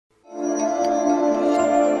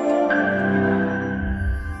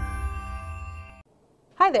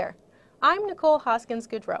there, I'm Nicole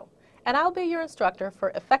Hoskins-Goodrow, and I'll be your instructor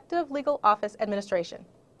for effective legal office administration.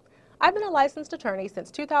 I've been a licensed attorney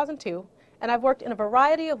since 2002, and I've worked in a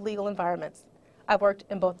variety of legal environments. I've worked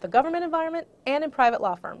in both the government environment and in private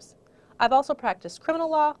law firms. I've also practiced criminal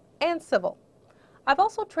law and civil. I've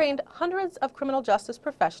also trained hundreds of criminal justice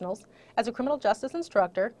professionals as a criminal justice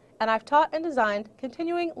instructor, and I've taught and designed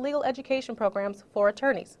continuing legal education programs for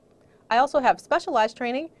attorneys. I also have specialized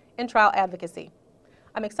training in trial advocacy.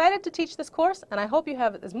 I'm excited to teach this course, and I hope you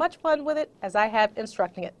have as much fun with it as I have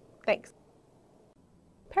instructing it. Thanks.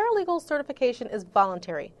 Paralegal certification is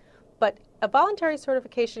voluntary, but a voluntary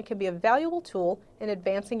certification can be a valuable tool in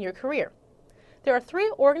advancing your career. There are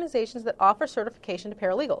 3 organizations that offer certification to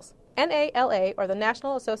paralegals. NALA, or the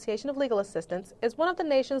National Association of Legal Assistants, is one of the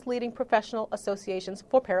nation's leading professional associations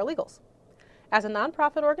for paralegals. As a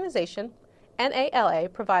nonprofit organization, NALA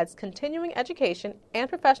provides continuing education and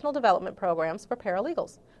professional development programs for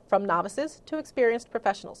paralegals, from novices to experienced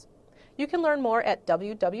professionals. You can learn more at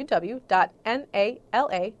www.nala.org.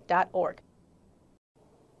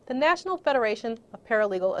 The National Federation of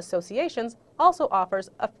Paralegal Associations also offers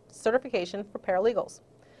a certification for paralegals.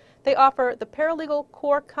 They offer the Paralegal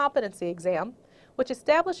Core Competency Exam, which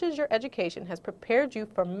establishes your education has prepared you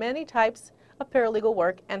for many types of paralegal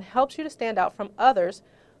work and helps you to stand out from others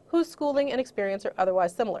whose schooling and experience are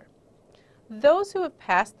otherwise similar. Those who have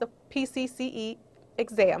passed the PCCE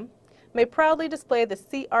exam may proudly display the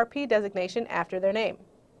CRP designation after their name.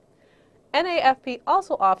 NAFP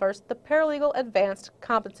also offers the Paralegal Advanced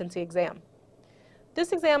Competency Exam.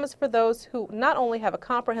 This exam is for those who not only have a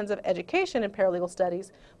comprehensive education in paralegal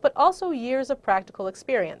studies, but also years of practical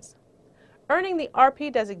experience. Earning the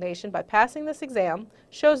RP designation by passing this exam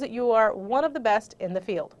shows that you are one of the best in the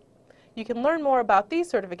field. You can learn more about these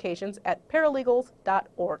certifications at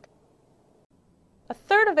paralegals.org. A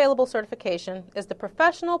third available certification is the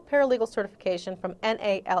Professional Paralegal Certification from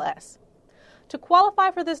NALS. To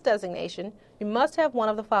qualify for this designation, you must have one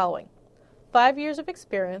of the following: 5 years of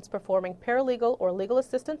experience performing paralegal or legal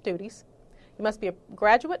assistant duties. You must be a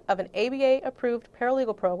graduate of an ABA-approved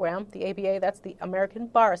paralegal program. The ABA, that's the American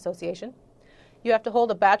Bar Association. You have to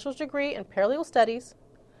hold a bachelor's degree in paralegal studies,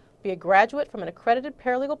 be a graduate from an accredited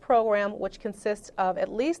paralegal program which consists of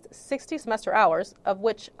at least 60 semester hours, of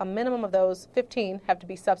which a minimum of those 15 have to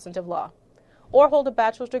be substantive law, or hold a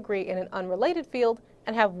bachelor's degree in an unrelated field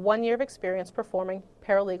and have 1 year of experience performing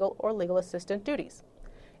paralegal or legal assistant duties.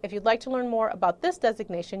 If you'd like to learn more about this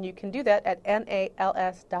designation, you can do that at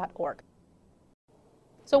nals.org.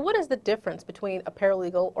 So what is the difference between a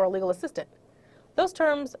paralegal or a legal assistant? Those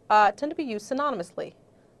terms tend to be used synonymously.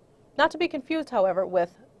 Not to be confused, however,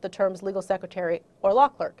 with the terms legal secretary or law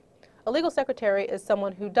clerk. A legal secretary is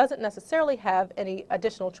someone who doesn't necessarily have any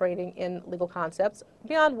additional training in legal concepts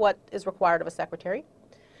beyond what is required of a secretary.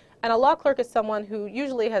 And a law clerk is someone who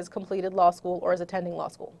usually has completed law school or is attending law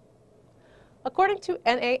school. According to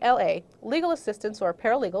NALA, legal assistants or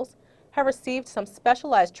paralegals have received some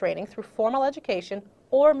specialized training through formal education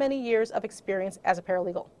or many years of experience as a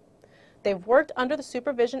paralegal. They've worked under the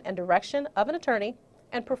supervision and direction of an attorney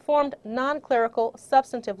and performed non-clerical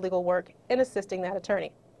substantive legal work in assisting that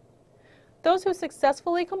attorney. Those who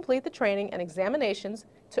successfully complete the training and examinations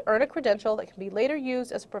to earn a credential that can be later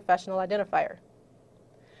used as a professional identifier.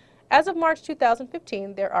 As of March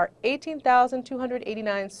 2015, there are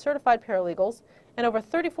 18,289 certified paralegals and over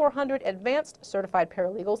 3,400 advanced certified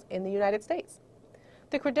paralegals in the United States.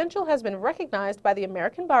 The credential has been recognized by the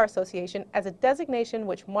American Bar Association as a designation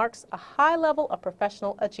which marks a high level of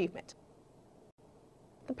professional achievement.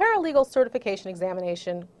 The paralegal certification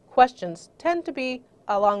examination questions tend to be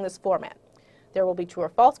along this format. There will be true or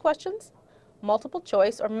false questions, multiple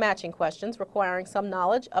choice or matching questions requiring some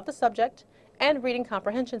knowledge of the subject, and reading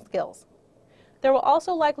comprehension skills. There will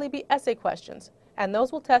also likely be essay questions, and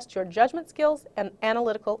those will test your judgment skills and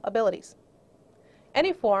analytical abilities.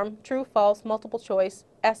 Any form, true, false, multiple choice,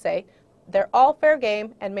 essay, they're all fair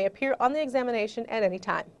game and may appear on the examination at any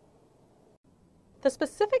time. The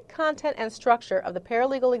specific content and structure of the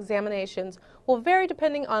paralegal examinations will vary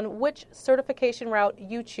depending on which certification route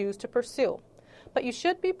you choose to pursue, but you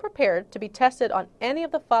should be prepared to be tested on any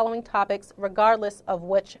of the following topics regardless of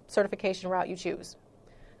which certification route you choose: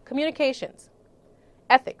 communications,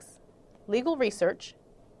 ethics, legal research,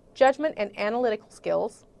 judgment and analytical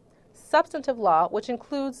skills, substantive law, which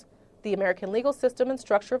includes the American legal system and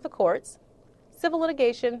structure of the courts, civil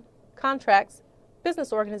litigation, contracts,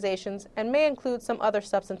 business organizations, and may include some other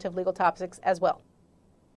substantive legal topics as well.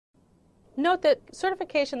 Note that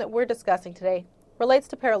certification that we're discussing today relates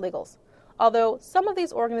to paralegals, although some of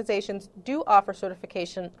these organizations do offer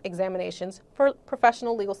certification examinations for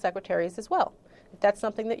professional legal secretaries as well, If that's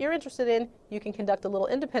something that you're interested in, you can conduct a little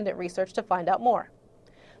independent research to find out more.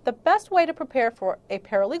 The best way to prepare for a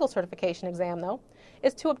paralegal certification exam, though,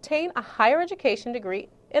 is to obtain a higher education degree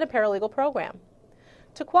in a paralegal program.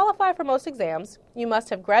 To qualify for most exams, you must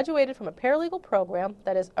have graduated from a paralegal program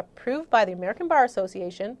that is approved by the American Bar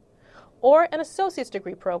Association, or an associate's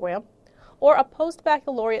degree program, or a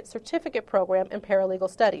post-baccalaureate certificate program in paralegal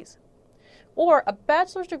studies, or a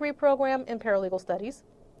bachelor's degree program in paralegal studies,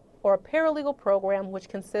 or a paralegal program which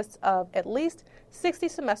consists of at least 60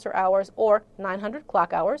 semester hours or 900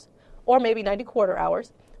 clock hours, or maybe 90 quarter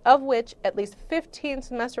hours, of which at least 15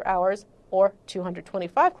 semester hours or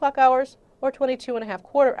 225 clock hours or 22 and a half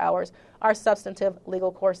quarter hours are substantive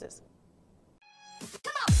legal courses.